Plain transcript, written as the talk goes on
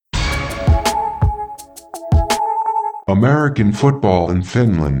American football in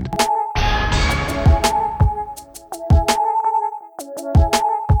Finland.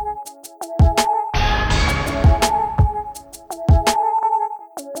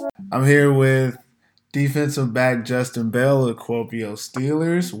 I'm here with defensive back Justin Bell of Kuopio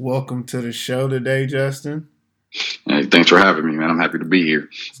Steelers. Welcome to the show today, Justin. Hey, thanks for having me, man. I'm happy to be here.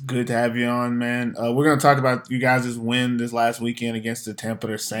 It's good to have you on, man. We're going to talk about you guys' win this last weekend against the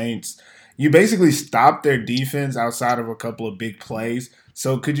Tampere Saints. You basically stopped their defense outside of a couple of big plays.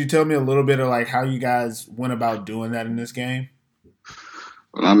 So could you tell me a little bit of like how you guys went about doing that in this game?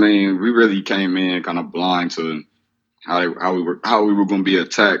 Well, I mean, we really came in kind of blind to how we were going to be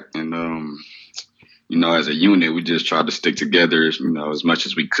attacked, and as a unit, we just tried to stick together, as much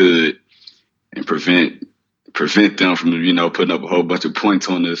as we could, and prevent them from putting up a whole bunch of points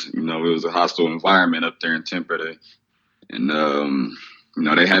on us. It was a hostile environment up there in Tampere, and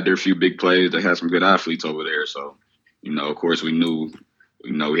they had their few big plays. They had some good athletes over there, so of course we knew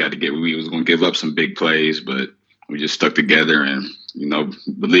we was going to give up some big plays, but we just stuck together and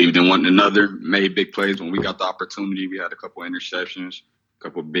believed in one another. Made big plays when we got the opportunity. We had a couple interceptions, a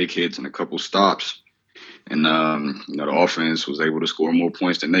couple big hits, and a couple stops, and the offense was able to score more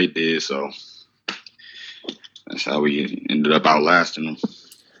points than they did. So that's how we ended up outlasting them.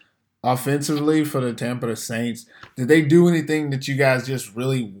 Offensively for the Tampere Saints, did they do anything that you guys just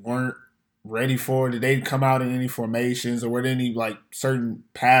really weren't ready for? Did they come out in any formations, or were there any like certain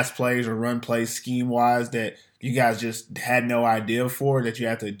pass plays or run plays scheme wise that you guys just had no idea for that you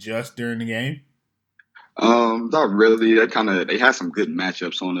had to adjust during the game? Not really. They had some good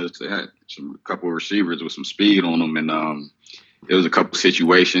matchups on us. They had a couple of receivers with some speed on them, and there was a couple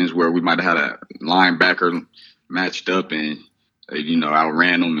situations where we might have had a linebacker matched up and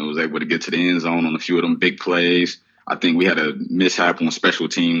outran them and was able to get to the end zone on a few of them big plays. I think we had a mishap on special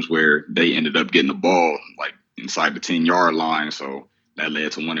teams where they ended up getting the ball like inside the 10-yard line, so that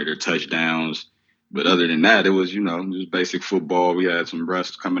led to one of their touchdowns. But other than that, it was just basic football. We had some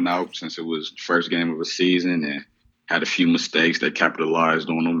rust coming out since it was the first game of the season, and had a few mistakes that capitalized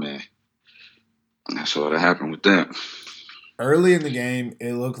on them, and that's all that happened with that. Early in the game,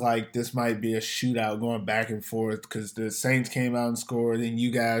 it looked like this might be a shootout going back and forth because the Saints came out and scored, then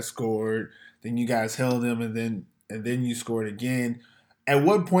you guys scored, then you guys held them, and then you scored again. At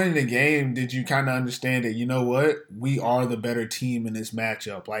what point in the game did you kind of understand that, you know what, we are the better team in this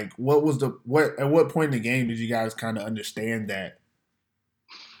matchup? Like, at what point in the game did you guys kind of understand that?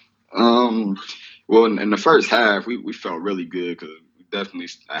 Well, in the first half, we felt really good because we definitely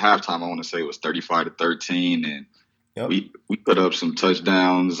at halftime I want to say it was 35-13, and Yep. we put up some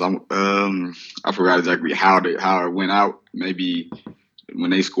touchdowns. I forgot exactly how it went out. Maybe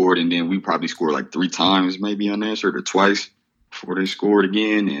when they scored, and then we probably scored like 3 times, maybe unanswered, or twice before they scored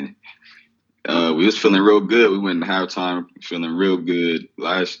again. And we was feeling real good. We went into halftime feeling real good.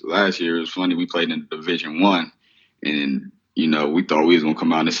 Last year it was funny. We played in Division One, and we thought we was gonna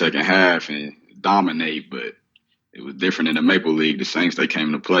come out in the second half and dominate, but it was different in the Maple League. The Saints, they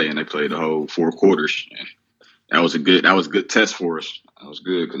came to play and they played the whole 4 quarters. And that was a good test for us. That was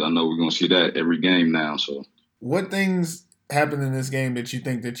good because I know we're gonna see that every game now. So What things happened in this game that you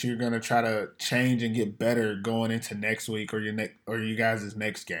think that you're going to try to change and get better going into next week or you guys'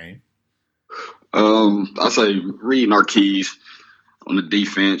 next game? I say reading our keys on the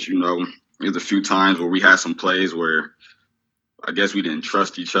defense. There's a few times where we had some plays where I guess we didn't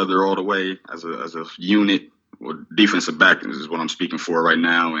trust each other all the way as a unit. Or defensive back is what I'm speaking for right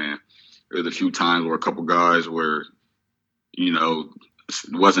now, and there's a few times where a couple guys were,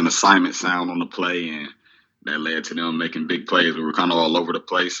 wasn't assignment sound on the play, and that led to them making big plays. We were kind of all over the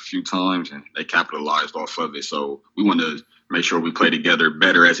place a few times, and they capitalized off of it. So we want to make sure we play together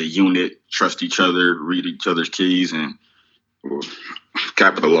better as a unit, trust each other, read each other's keys, and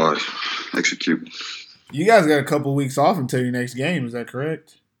capitalize, execute. You guys got a couple weeks off until your next game. Is that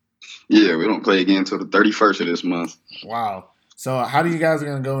correct? Yeah, we don't play again until the 31st of this month. Wow. So how do you guys are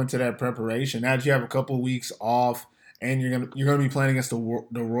going to go into that preparation now that you have a couple of weeks off and you're going to be playing against the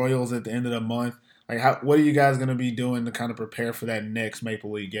Royals at the end of the month? Like, what are you guys going to be doing to kind of prepare for that next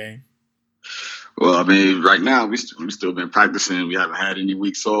Maple League game? Well, I mean, right now we still been practicing. We haven't had any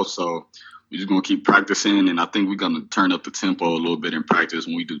weeks off, so we're just gonna keep practicing. And I think we're gonna turn up the tempo a little bit in practice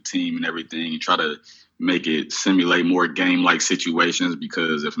when we do team and everything, and try to make it simulate more game-like situations.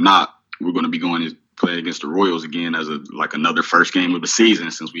 Because if not, we're gonna be going to play against the Royals again as another first game of the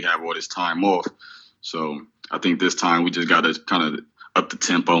season since we have all this time off. So I think this time we just gotta kind of up the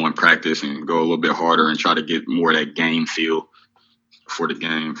tempo and practice and go a little bit harder and try to get more of that game feel for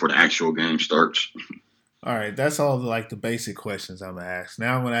the actual game starts. All right, that's all the basic questions I'm gonna ask.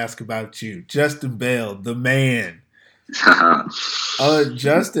 Now I'm gonna ask about you, Justin Bell, the man.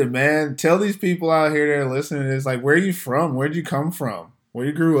 Justin, man, tell these people out here that are listening to this, like, where are you from? Where'd you come from? Where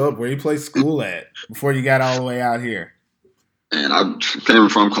you grew up? Where you played school at before you got all the way out here? And I came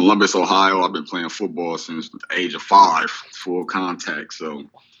from Columbus, Ohio. I've been playing football since the age of 5, full contact. So,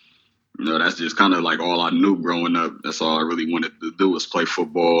 that's just kind of like all I knew growing up. That's all I really wanted to do was play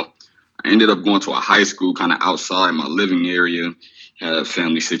football. I ended up going to a high school kind of outside my living area. Had a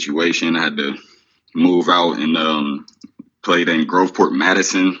family situation. I had to move out and played in Groveport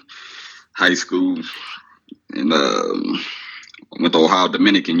Madison High School. And went to Ohio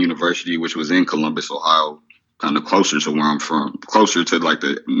Dominican University, which was in Columbus, Ohio, kind of closer to where I'm from, closer to like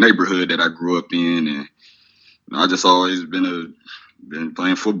the neighborhood that I grew up in. And I just always been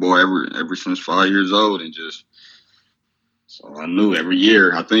playing football ever since 5 years old, and just so I knew every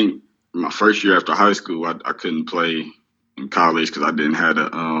year. I think my first year after high school, I couldn't play in college because I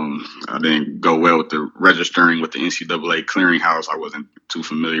didn't go well with the registering with the NCAA clearinghouse. I wasn't too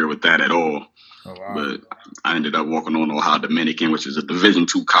familiar with that at all. Oh, wow. But I ended up walking on Ohio Dominican, which is a Division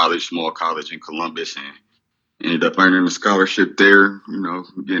II college, small college in Columbus, and ended up earning a scholarship there.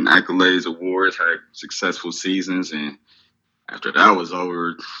 Getting accolades, awards, had successful seasons, and after that was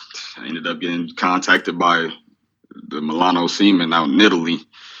over, I ended up getting contacted by the Milano Seamen out in Italy,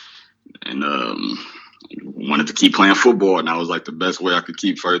 and wanted to keep playing football, and that was like the best way I could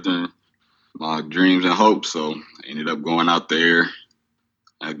keep furthering my dreams and hopes. So I ended up going out there.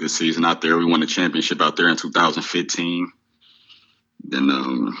 Had a good season out there. We won the championship out there in 2015. Then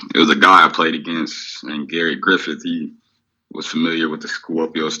it was a guy I played against named Gary Griffith. He was familiar with the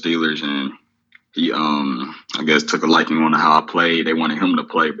Kuopio Steelers, and he, I guess, took a liking on how I played. They wanted him to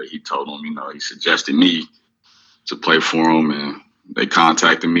play, but he told them, he suggested me to play for him, and they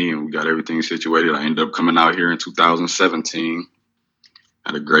contacted me, and we got everything situated. I ended up coming out here in 2017.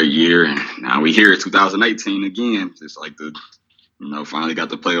 Had a great year, and now we here in 2018 again. It's like finally got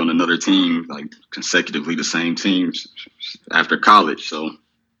to play on another team, like consecutively the same teams after college. So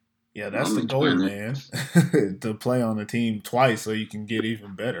yeah, that's the goal, man. To play on the team twice so you can get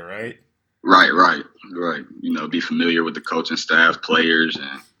even better, right? Right. Be familiar with the coaching staff, players,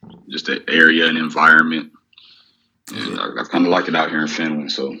 and just the area and environment. And I kind of like it out here in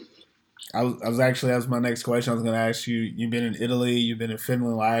Finland. So I was actually, that was my next question. I was going to ask you, you've been in Italy, you've been in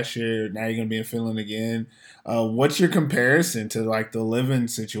Finland last year, now you're going to be in Finland again. What's your comparison to like the living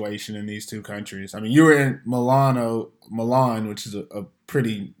situation in these two countries? I mean, you were in Milan, which is a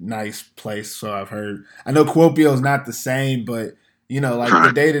pretty nice place, so I've heard. I know Kuopio is not the same, but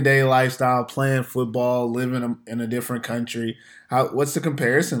the day-to-day lifestyle, playing football, living in a different country. What's the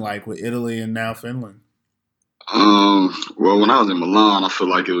comparison like with Italy and now Finland? Well, when I was in Milan, I feel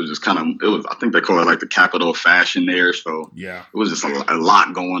like it was just I think they call it like the capital of fashion there. So yeah, it was just a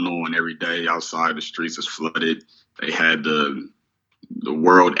lot going on every day outside. The streets was flooded. They had the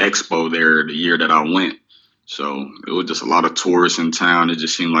World Expo there the year that I went. So it was just a lot of tourists in town. It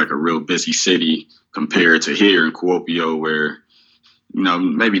just seemed like a real busy city compared to here in Kuopio, where,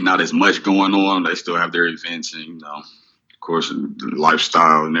 maybe not as much going on. They still have their events and, of course, the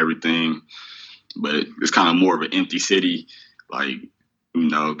lifestyle and everything. But it's kind of more of an empty city, like,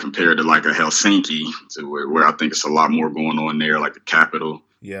 compared to like a Helsinki, to where I think it's a lot more going on there, like the capital.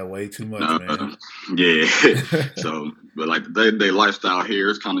 Yeah, way too much, man. Yeah. So, but like the day-to-day lifestyle here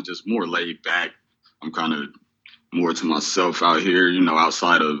is kind of just more laid back. I'm kind of more to myself out here,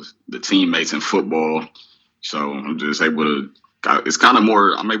 outside of the teammates in football. So I'm just able to, it's kind of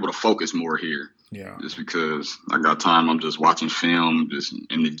more, I'm able to focus more here. Yeah. Just because I got time, I'm just watching film, just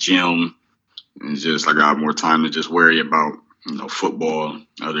in the gym. And it's just I got more time to just worry about, football,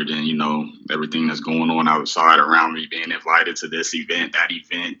 other than, everything that's going on outside around me, being invited to this event, that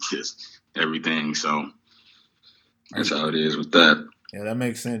event, just everything. So that's how it is with that. Yeah, that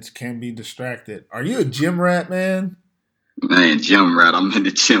makes sense. Can't be distracted. Are you a gym rat, man? Man, gym rat. I'm in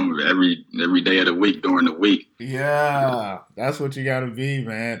the gym every day of the week during the week. Yeah, that's what you got to be,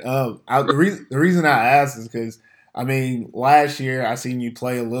 man. The reason I asked is because, last year I seen you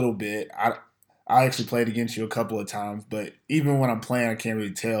play a little bit. I actually played against you a couple of times, but even when I'm playing, I can't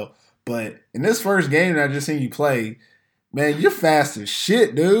really tell. But in this first game that I just seen you play, man, you're fast as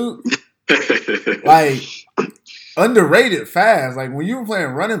shit, dude. Like, underrated fast. Like, when you were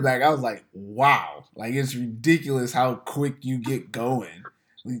playing running back, I was like, wow. Like, it's ridiculous how quick you get going.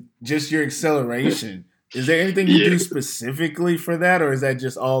 Just your acceleration. Is there anything you do specifically for that, or is that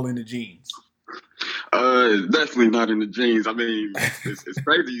just all in the genes? It's definitely not in the genes. It's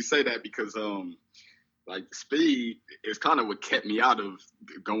crazy you say that because, like, speed is kind of what kept me out of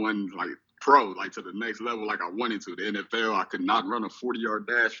going, like, pro, like, to the next level like I wanted to. The NFL, I could not run a 40-yard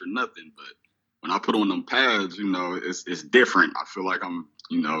dash for nothing. But when I put on them pads, it's different. I feel like I'm,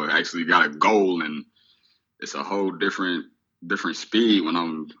 actually got a goal, and it's a whole different speed when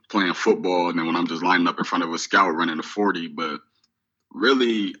I'm playing football than when I'm just lining up in front of a scout running a 40. But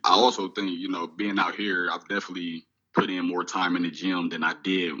really, I also think, being out here, I've definitely put in more time in the gym than I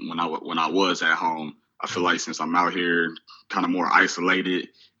did when I was at home. I feel like since I'm out here, kind of more isolated,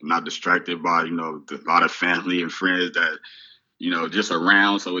 not distracted by a lot of family and friends that just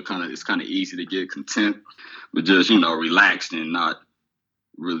around. So it's kind of easy to get content, but just relaxed and not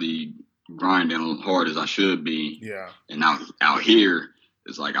really grinding hard as I should be. Yeah. And out here,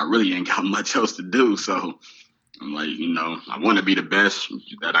 it's like I really ain't got much else to do. So I'm like, I want to be the best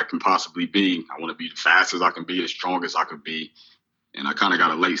that I can possibly be. I want to be the fastest I can be, as strong as I could be. And I kind of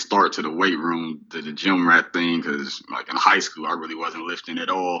got a late start to the weight room, to the gym rat thing, because like in high school, I really wasn't lifting at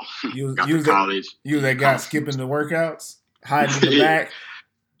all. Got to college. You that guy skipping the workouts, hiding in the back,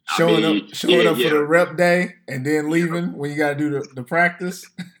 showing up for the rep day, and then leaving when you got to do the practice.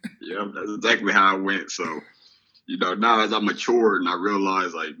 Yeah, that's exactly how I went. So, now as I matured and I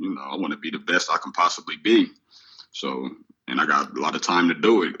realized, like, I want to be the best I can possibly be. So, and I got a lot of time to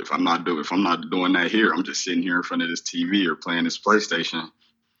do it. If I'm not doing that here, I'm just sitting here in front of this TV or playing this PlayStation.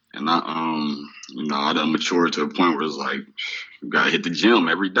 And I done matured to a point where it's like, you gotta hit the gym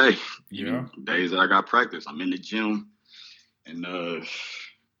every day. Yeah. Days that I got practice, I'm in the gym. And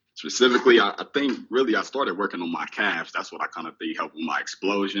specifically, I think really I started working on my calves. That's what I kind of think helped with my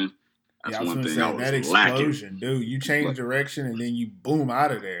explosion. That's one thing I was that explosion, lacking. dude. You change direction and then you boom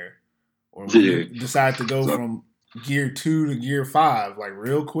out of there. Or when you decide to go from gear 2 to gear 5, like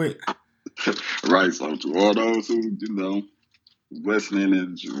real quick. Right. So to all those who, listening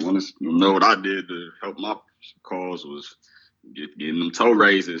and want to know what I did to help my cause was getting them toe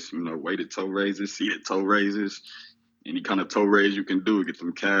raises, weighted toe raises, seated toe raises, any kind of toe raise you can do, get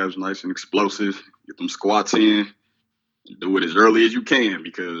them calves nice and explosive, get them squats in, and do it as early as you can,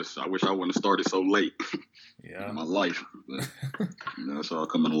 because I wish I wouldn't have started so late in my life. But, it's all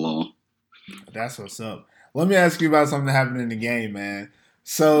coming along. That's what's up. Let me ask you about something that happened in the game, man.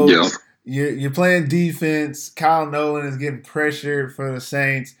 So you're playing defense. Kyle Nolan is getting pressured for the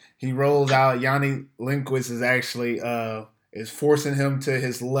Saints. He rolls out. Yanni Lindquist is actually is forcing him to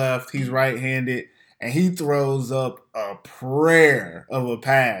his left. He's right-handed, and he throws up a prayer of a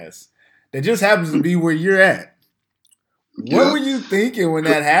pass that just happens to be where you're at. What were you thinking when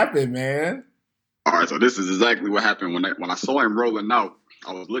that happened, man? All right, so this is exactly what happened when I saw him rolling out.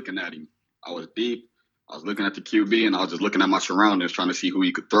 I was looking at him. I was deep. I was looking at the QB, and I was just looking at my surroundings, trying to see who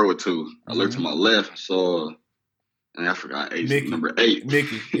he could throw it to. I looked to my left, saw, and I forgot number 8.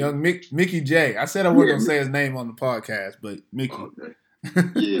 Mickey J. I said I wasn't going to say his name on the podcast, but Mickey. Okay.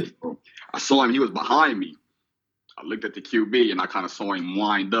 Yeah. I saw him. He was behind me. I looked at the QB, and I kind of saw him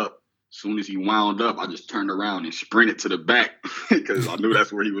wind up. As soon as he wound up, I just turned around and sprinted to the back because I knew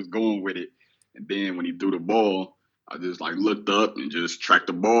that's where he was going with it. And then when he threw the ball, I just looked up and just tracked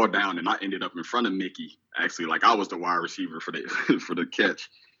the ball down, and I ended up in front of Mickey. Actually, I was the wide receiver for the for the catch,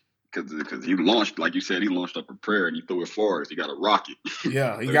 because he launched, like you said, he launched up a prayer and he threw it forward. He got a rocket.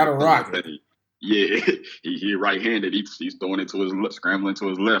 Yeah, he got a rocket. Yeah, he right-handed. He's throwing it to his left, scrambling to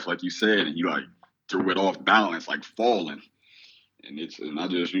his left, like you said, and he threw it off balance, falling. And I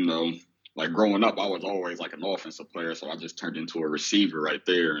just growing up, I was always an offensive player, so I just turned into a receiver right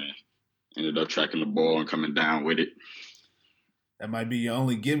there and ended up tracking the ball and coming down with it. That might be your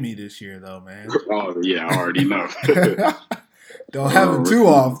only gimme this year, though, man. Oh, yeah, I already know. Don't have them too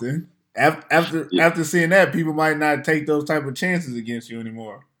often. After seeing that, people might not take those type of chances against you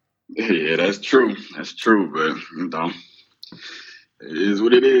anymore. Yeah, that's true. That's true, but, it is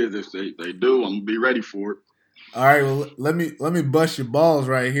what it is. If they do, I'm going to be ready for it. All right, well, let me bust your balls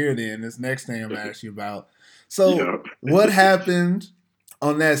right here then, this next thing I'm going to ask you about. So, what happened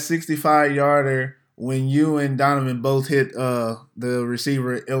on that 65-yarder when you and Donovan both hit the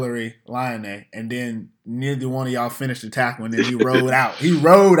receiver Hillary Lyonnais, and then neither one of y'all finished the tackle, and then he rode out. He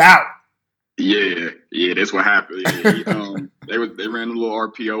rode out. Yeah, that's what happened. Yeah, they ran a little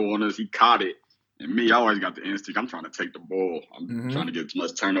RPO on us. He caught it, and me, I always got the instinct. I'm trying to take the ball. I'm trying to get as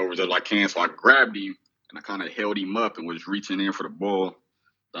much turnovers as I can. So I grabbed him and I kind of held him up and was reaching in for the ball.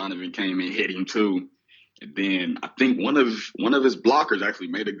 Donovan came in, hit him too. And then I think one of his blockers actually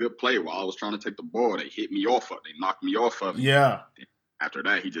made a good play while I was trying to take the ball. They hit me off of it. They knocked me off of it. Yeah. After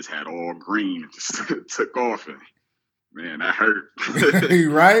that, he just had all green and just took off. And, man, that hurt.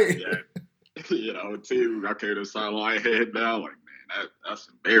 Right? Yeah. Too. I came to the sideline, head down, man, that's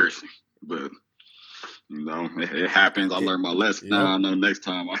embarrassing. But, it happens. I learned my lesson. Now I know next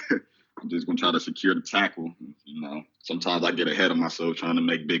time I'm just gonna try to secure the tackle. You know, sometimes I get ahead of myself trying to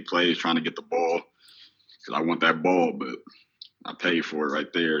make big plays, trying to get the ball because I want that ball, but I pay for it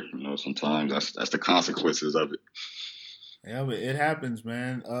right there. You know, sometimes that's the consequences of it. Yeah, but it happens,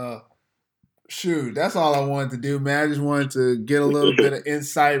 man. Shoot, that's all I wanted to do, man. I just wanted to get a little bit of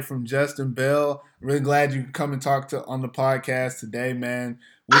insight from Justin Bell. Really glad you could come and talk on the podcast today, man.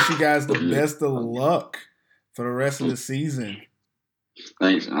 Wish you guys the best of luck for the rest of the season.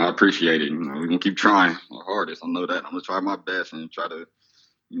 Thanks. I appreciate it. You know, we're gonna keep trying our hardest. I know that. I'm gonna try my best and try to,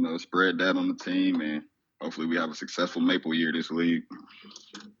 you know, spread that on the team, and hopefully we have a successful Maple year this league.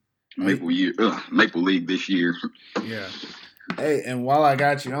 Maple League this year. Yeah. Hey, and while I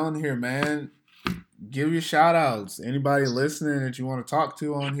got you on here, man, give your shout outs. Anybody listening that you want to talk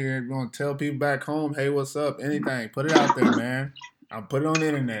to on here, you want to tell people back home, hey, what's up? Anything. Put it out there, man. I'll put it on the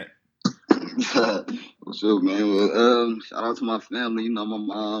internet. What's up, man? Well, shout out to my family, you know, my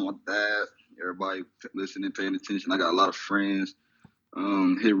mom, my dad, everybody listening, paying attention. I got a lot of friends.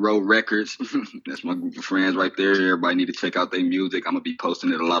 Hit Row Records. That's my group of friends right there. Everybody need to check out their music. I'm gonna be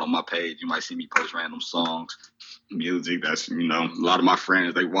posting it a lot on my page. You might see me post random songs, music. That's, you know, a lot of my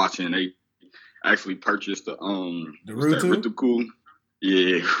friends, they watching. They actually purchased the Rutu?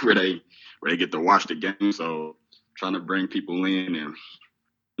 Yeah, where they get to watch the game. So trying to bring people in and,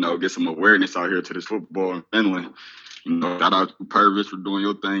 you know, get some awareness out here to this football in Finland. You know, shout out to Purvis for doing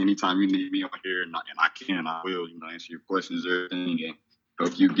your thing. Anytime you need me on here, and I will, you know, answer your questions and everything, and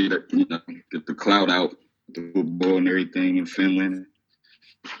help you get it, you know, get the cloud out, the football and everything in Finland.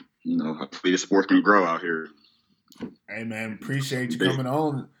 You know, hopefully the sport can grow out here. Hey, man, appreciate you coming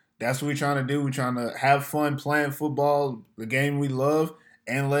on. That's what we're trying to do. We're trying to have fun playing football, the game we love,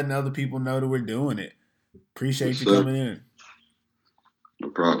 and letting other people know that we're doing it. Appreciate you coming in. No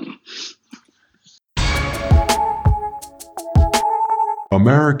problem.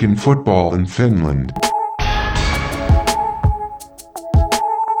 American football in Finland.